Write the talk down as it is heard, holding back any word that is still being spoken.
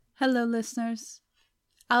Hello, listeners.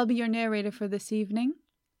 I'll be your narrator for this evening.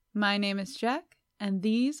 My name is Jack, and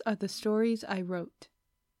these are the stories I wrote.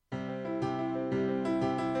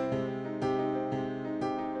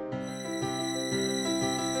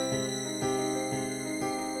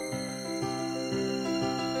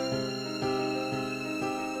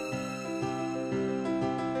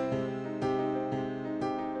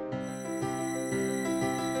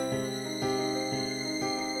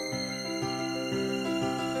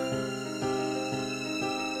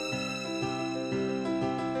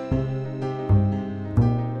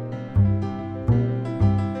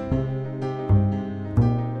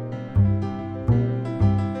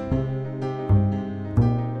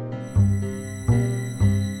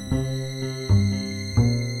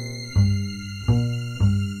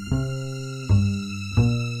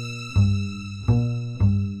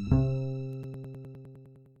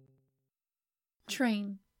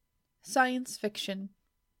 Train. Science fiction.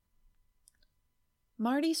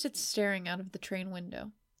 Marty sits staring out of the train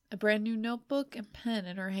window, a brand new notebook and pen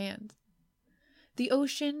in her hand. The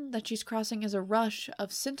ocean that she's crossing is a rush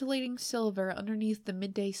of scintillating silver underneath the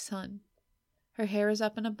midday sun. Her hair is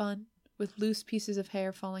up in a bun, with loose pieces of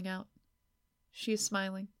hair falling out. She is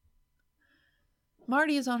smiling.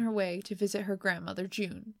 Marty is on her way to visit her grandmother,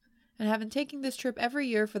 June, and having taken this trip every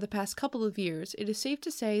year for the past couple of years, it is safe to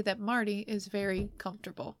say that Marty is very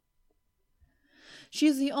comfortable. She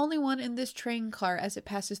is the only one in this train car as it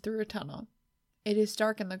passes through a tunnel. It is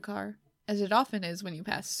dark in the car, as it often is when you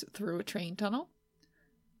pass through a train tunnel,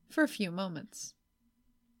 for a few moments.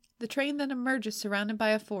 The train then emerges surrounded by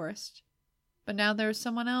a forest, but now there is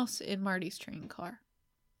someone else in Marty's train car.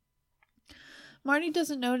 Marty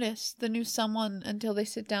doesn't notice the new someone until they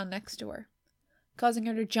sit down next to her, causing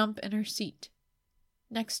her to jump in her seat.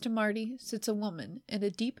 Next to Marty sits a woman in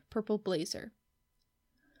a deep purple blazer.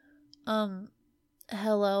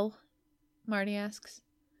 Hello? Marty asks.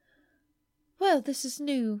 Well, this is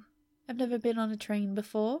new. I've never been on a train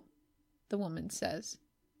before, the woman says.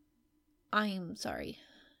 I'm sorry.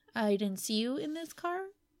 I didn't see you in this car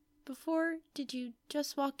before. Did you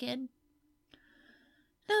just walk in?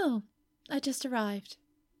 No, I just arrived.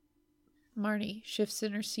 Marty shifts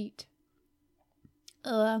in her seat.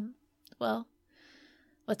 Well,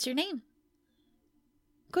 what's your name?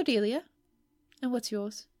 Cordelia. And what's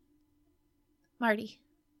yours? Marty.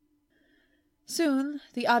 Soon,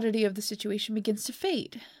 the oddity of the situation begins to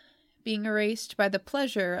fade, being erased by the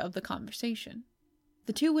pleasure of the conversation.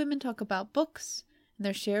 The two women talk about books and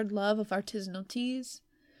their shared love of artisanal teas,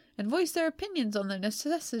 and voice their opinions on the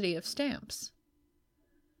necessity of stamps.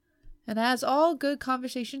 And as all good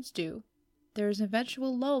conversations do, there is an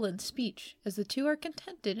eventual lull in speech, as the two are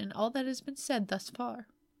contented in all that has been said thus far.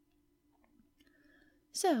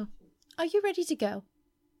 So, are you ready to go?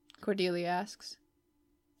 Cordelia asks.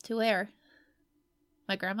 To where?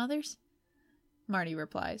 My grandmother's? Marty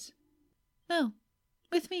replies. No,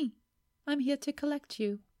 with me. I'm here to collect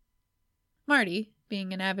you. Marty,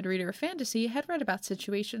 being an avid reader of fantasy, had read about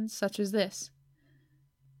situations such as this.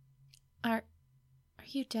 Are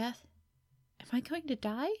you death? Am I going to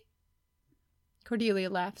die? Cordelia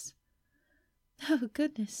laughs. Oh,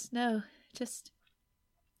 goodness, no, just...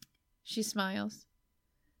 She smiles.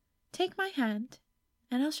 Take my hand,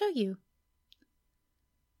 and I'll show you.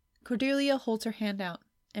 Cordelia holds her hand out,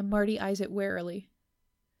 and Marty eyes it warily.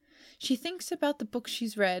 She thinks about the books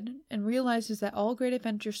she's read, and realizes that all great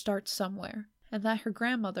adventure starts somewhere, and that her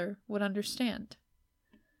grandmother would understand.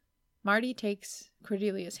 Marty takes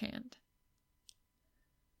Cordelia's hand.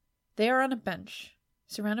 They are on a bench,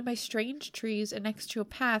 surrounded by strange trees and next to a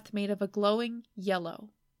path made of a glowing yellow.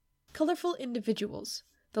 Colorful individuals,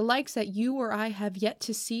 the likes that you or I have yet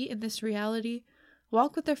to see in this reality,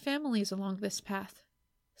 walk with their families along this path.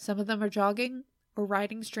 Some of them are jogging or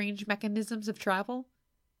riding strange mechanisms of travel.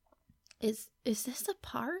 Is this a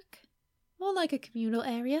park? More like a communal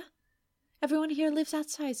area. Everyone here lives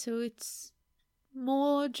outside, so it's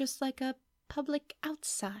more just like a public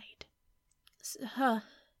outside.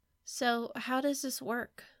 So, how does this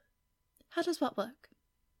work? How does what work?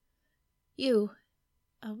 You.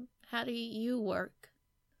 How do you work?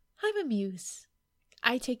 I'm a muse.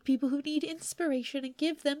 I take people who need inspiration and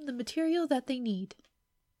give them the material that they need.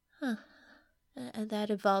 And that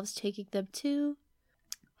involves taking them to,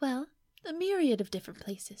 well, a myriad of different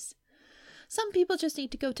places. Some people just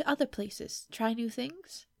need to go to other places, try new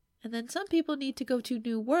things. And then some people need to go to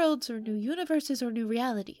new worlds or new universes or new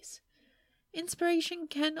realities. Inspiration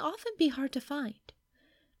can often be hard to find.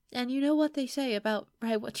 And you know what they say about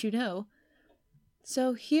write what you know.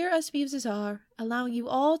 So here us muses are, allowing you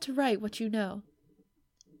all to write what you know.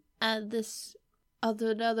 And this of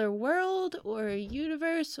another world or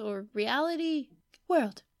universe or reality.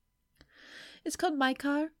 World. It's called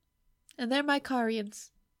Mycar, and they're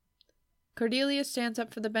Mycarians. Cordelia stands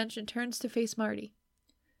up from the bench and turns to face Marty.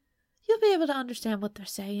 You'll be able to understand what they're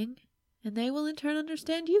saying, and they will in turn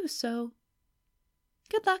understand you, so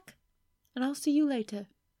good luck, and I'll see you later.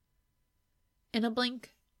 In a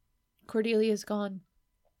blink, Cordelia's gone,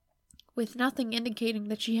 with nothing indicating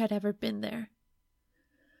that she had ever been there.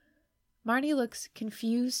 Marty looks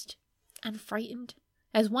confused and frightened,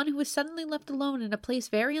 as one who is suddenly left alone in a place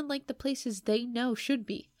very unlike the places they know should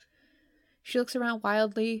be. She looks around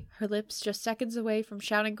wildly, her lips just seconds away from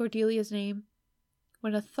shouting Cordelia's name,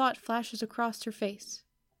 when a thought flashes across her face.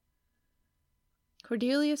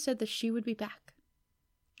 Cordelia said that she would be back.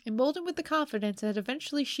 Emboldened with the confidence that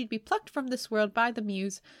eventually she'd be plucked from this world by the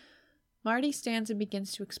muse, Marty stands and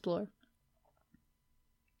begins to explore.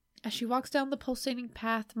 As she walks down the pulsating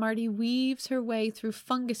path, Marty weaves her way through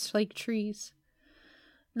fungus-like trees.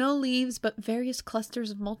 No leaves, but various clusters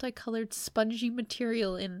of multicolored spongy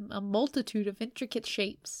material in a multitude of intricate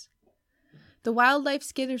shapes. The wildlife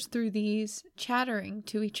skitters through these, chattering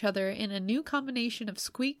to each other in a new combination of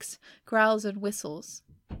squeaks, growls, and whistles,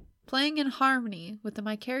 playing in harmony with the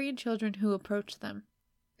Mycarian children who approach them.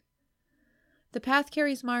 The path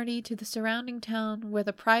carries Marty to the surrounding town where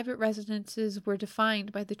the private residences were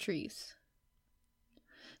defined by the trees.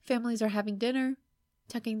 Families are having dinner,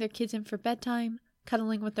 tucking their kids in for bedtime,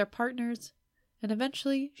 cuddling with their partners, and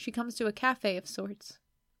eventually she comes to a cafe of sorts.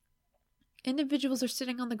 Individuals are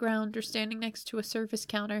sitting on the ground or standing next to a service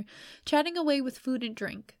counter, chatting away with food and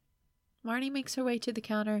drink. Marty makes her way to the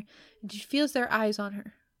counter, and she feels their eyes on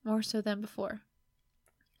her, more so than before.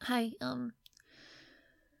 Hi, I'm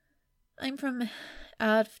from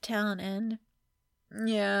out of town, and...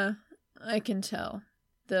 Yeah, I can tell.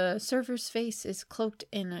 The server's face is cloaked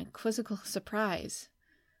in a quizzical surprise.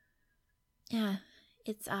 Yeah,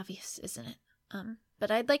 it's obvious, isn't it?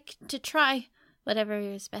 But I'd like to try whatever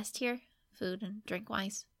is best here, food and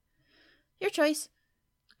drink-wise. Your choice.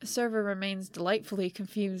 The server remains delightfully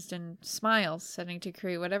confused and smiles, setting to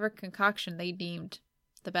create whatever concoction they deemed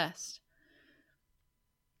the best.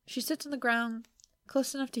 She sits on the ground,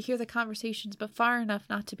 close enough to hear the conversations, but far enough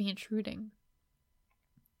not to be intruding.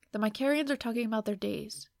 The Mycarians are talking about their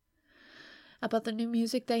days, about the new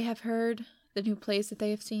music they have heard, the new plays that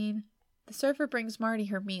they have seen. The server brings Marty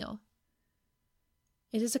her meal.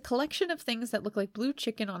 It is a collection of things that look like blue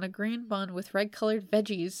chicken on a green bun with red-colored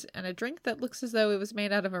veggies, and a drink that looks as though it was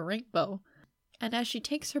made out of a rainbow. And as she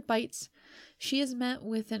takes her bites, she is met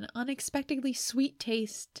with an unexpectedly sweet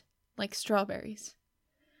taste like strawberries.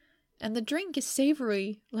 And the drink is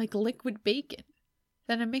savory like liquid bacon,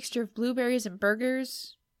 then a mixture of blueberries and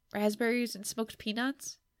burgers, raspberries and smoked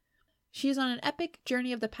peanuts. She is on an epic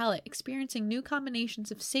journey of the palate, experiencing new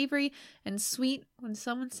combinations of savory and sweet when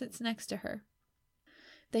someone sits next to her.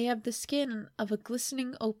 They have the skin of a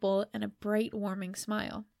glistening opal and a bright, warming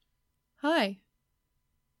smile. Hi,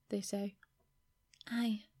 they say.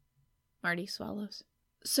 Hi, Marty swallows.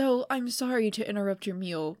 So, I'm sorry to interrupt your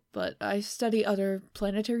meal, but I study other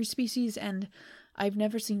planetary species, and I've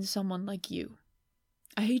never seen someone like you.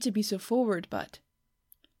 I hate to be so forward, but...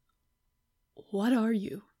 What are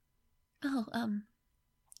you? Oh, I'm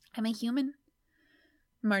a human.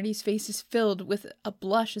 Marty's face is filled with a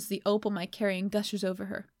blush as the opal Mycarian gushes over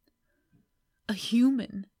her. A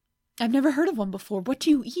human? I've never heard of one before. What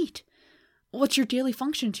do you eat? What's your daily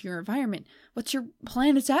function to your environment? What's your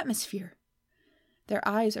planet's atmosphere? Their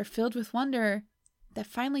eyes are filled with wonder that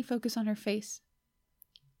finally focus on her face.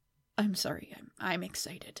 I'm sorry, I'm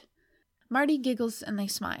excited. Marty giggles and they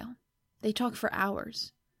smile. They talk for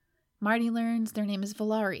hours. Marty learns their name is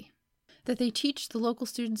Valari, that they teach the local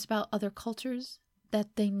students about other cultures,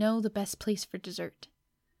 that they know the best place for dessert.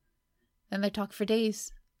 Then they talk for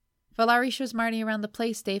days. Valari shows Marty around the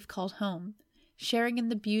place they've called home, sharing in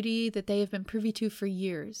the beauty that they have been privy to for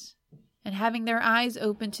years, and having their eyes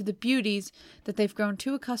open to the beauties that they've grown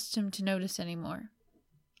too accustomed to notice anymore.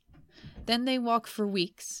 Then they walk for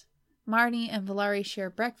weeks. Marty and Valari share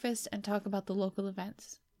breakfast and talk about the local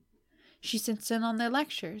events. She sits in on their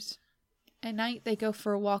lectures. At night, they go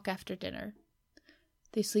for a walk after dinner.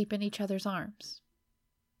 They sleep in each other's arms.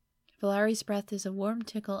 Valari's breath is a warm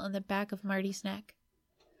tickle on the back of Marty's neck.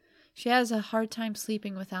 She has a hard time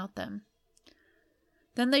sleeping without them.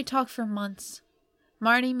 Then they talk for months.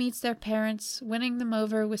 Marty meets their parents, winning them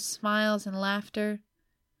over with smiles and laughter.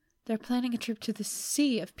 They're planning a trip to the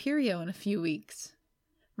sea of Pirio in a few weeks.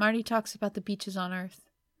 Marty talks about the beaches on Earth.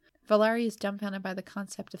 Valari is dumbfounded by the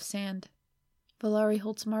concept of sand. Valari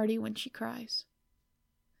holds Marty when she cries.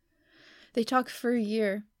 They talk for a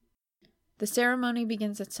year. The ceremony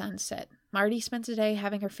begins at sunset. Marty spends the day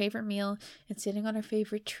having her favorite meal and sitting on her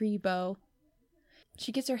favorite tree bough.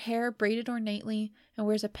 She gets her hair braided ornately and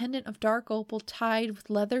wears a pendant of dark opal tied with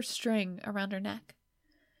leather string around her neck.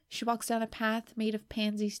 She walks down a path made of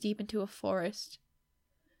pansies deep into a forest.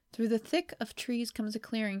 Through the thick of trees comes a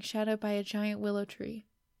clearing shadowed by a giant willow tree.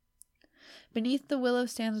 Beneath the willow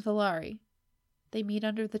stands Valari. They meet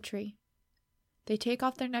under the tree. They take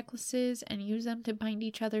off their necklaces and use them to bind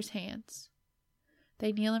each other's hands.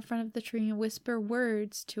 They kneel in front of the tree and whisper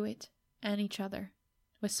words to it and each other,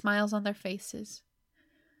 with smiles on their faces.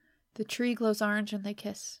 The tree glows orange and they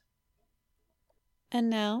kiss. And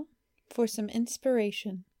now, for some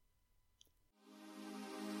inspiration.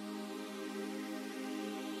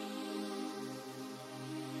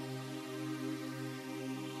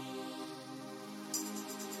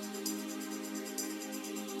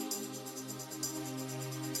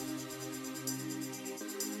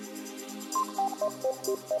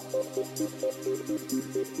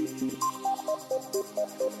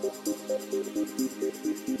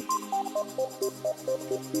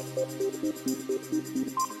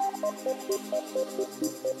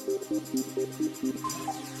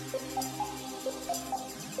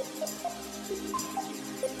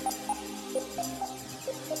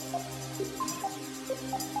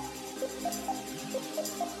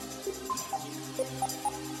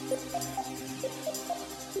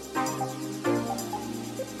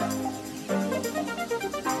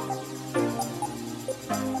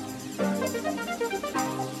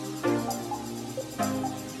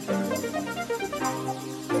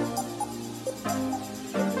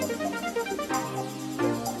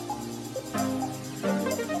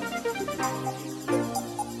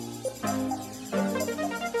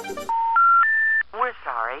 We're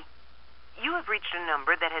sorry. You have reached a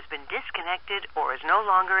number that has been disconnected or is no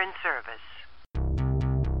longer in service.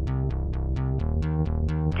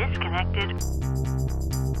 Disconnected.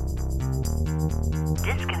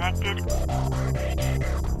 Disconnected.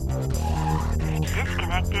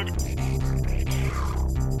 Disconnected.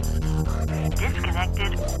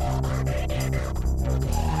 Disconnected.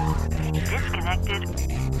 Disconnected.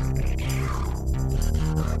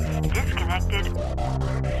 Disconnected.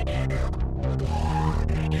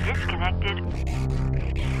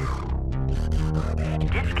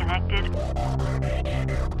 Disconnected.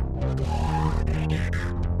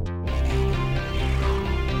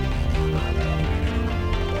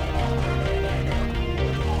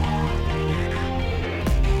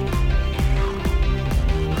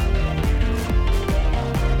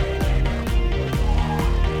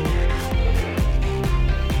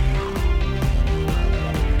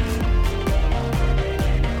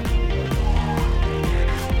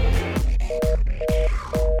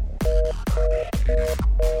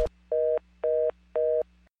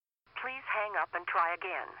 Please hang up and try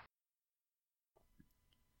again.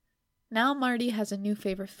 Now Marty has a new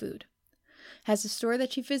favorite food. Has a store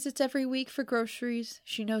that she visits every week for groceries.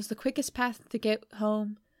 She knows the quickest path to get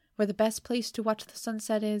home, where the best place to watch the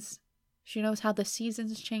sunset is. She knows how the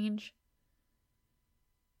seasons change.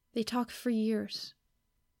 They talk for years.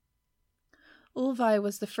 Ulvi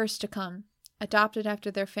was the first to come, adopted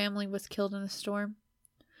after their family was killed in a storm.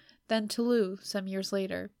 Then Tulu, some years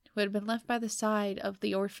later, who had been left by the side of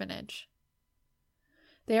the orphanage.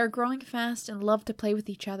 They are growing fast and love to play with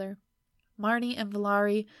each other. Marty and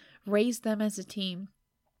Valari raised them as a team.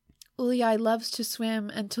 Uliai loves to swim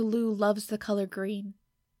and Tulu loves the color green.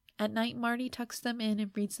 At night, Marty tucks them in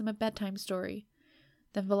and reads them a bedtime story.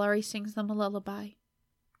 Then Valari sings them a lullaby.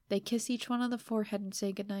 They kiss each one on the forehead and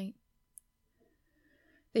say goodnight.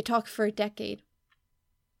 They talk for a decade.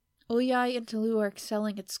 Uliai and Tulu are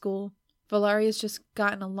excelling at school. Valari has just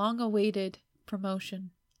gotten a long-awaited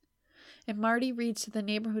promotion. And Marty reads to the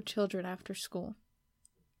neighborhood children after school.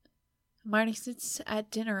 Marty sits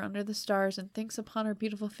at dinner under the stars and thinks upon her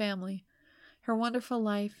beautiful family, her wonderful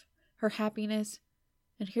life, her happiness,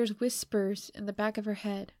 and hears whispers in the back of her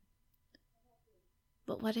head.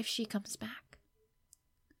 But what if she comes back?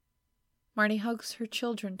 Marty hugs her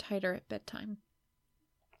children tighter at bedtime.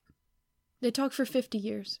 They talk for 50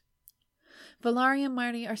 years. Valari and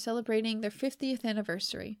Marty are celebrating their 50th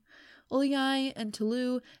anniversary. Uliai and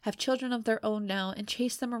Tulu have children of their own now and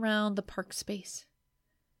chase them around the park space.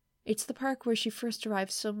 It's the park where she first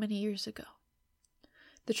arrived so many years ago.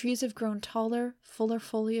 The trees have grown taller, fuller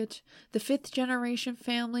foliage. The fifth-generation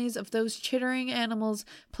families of those chittering animals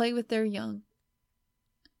play with their young.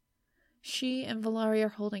 She and Valari are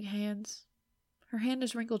holding hands. Her hand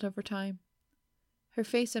is wrinkled over time. Her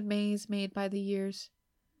face a maze made by the years.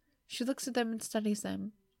 She looks at them and studies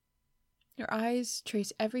them. Your eyes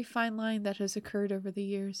trace every fine line that has occurred over the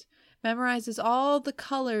years, memorizes all the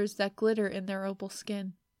colors that glitter in their opal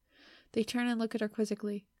skin. They turn and look at her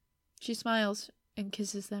quizzically. She smiles and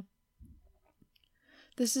kisses them.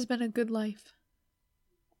 This has been a good life.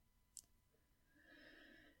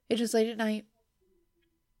 It is late at night.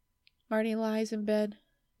 Marty lies in bed,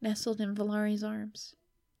 nestled in Valari's arms.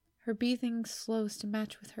 Her breathing slows to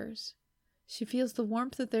match with hers. She feels the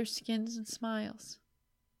warmth of their skins and smiles.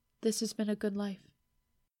 This has been a good life.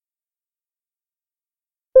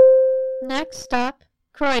 Next stop,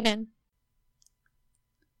 Croydon.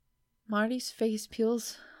 Marty's face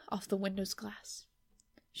peels off the window's glass.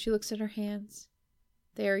 She looks at her hands.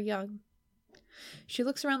 They are young. She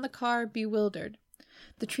looks around the car, bewildered.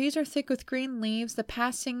 The trees are thick with green leaves. The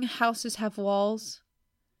passing houses have walls.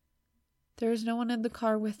 There is no one in the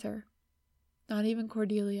car with her. Not even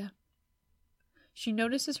Cordelia. She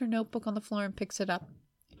notices her notebook on the floor and picks it up.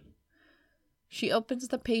 She opens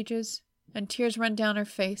the pages, and tears run down her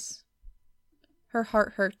face. Her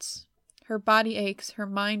heart hurts. Her body aches. Her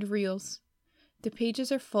mind reels. The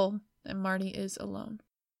pages are full, and Marty is alone.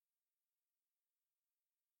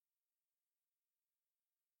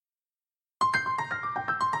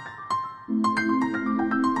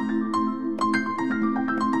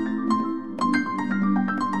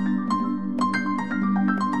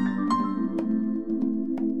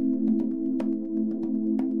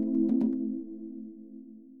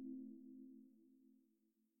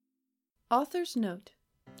 Author's note.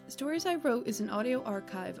 Stories I Wrote is an audio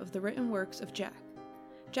archive of the written works of Jack.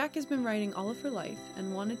 Jack has been writing all of her life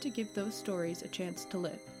and wanted to give those stories a chance to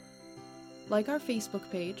live. Like our Facebook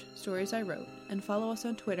page, Stories I Wrote, and follow us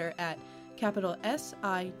on Twitter at @SIWcast.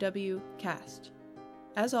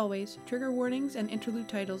 As always, trigger warnings and interlude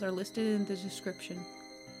titles are listed in the description.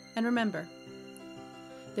 And remember,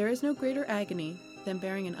 there is no greater agony than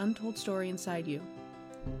bearing an untold story inside you.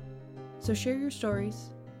 So share your stories,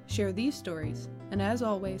 share these stories, and as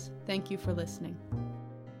always, thank you for listening.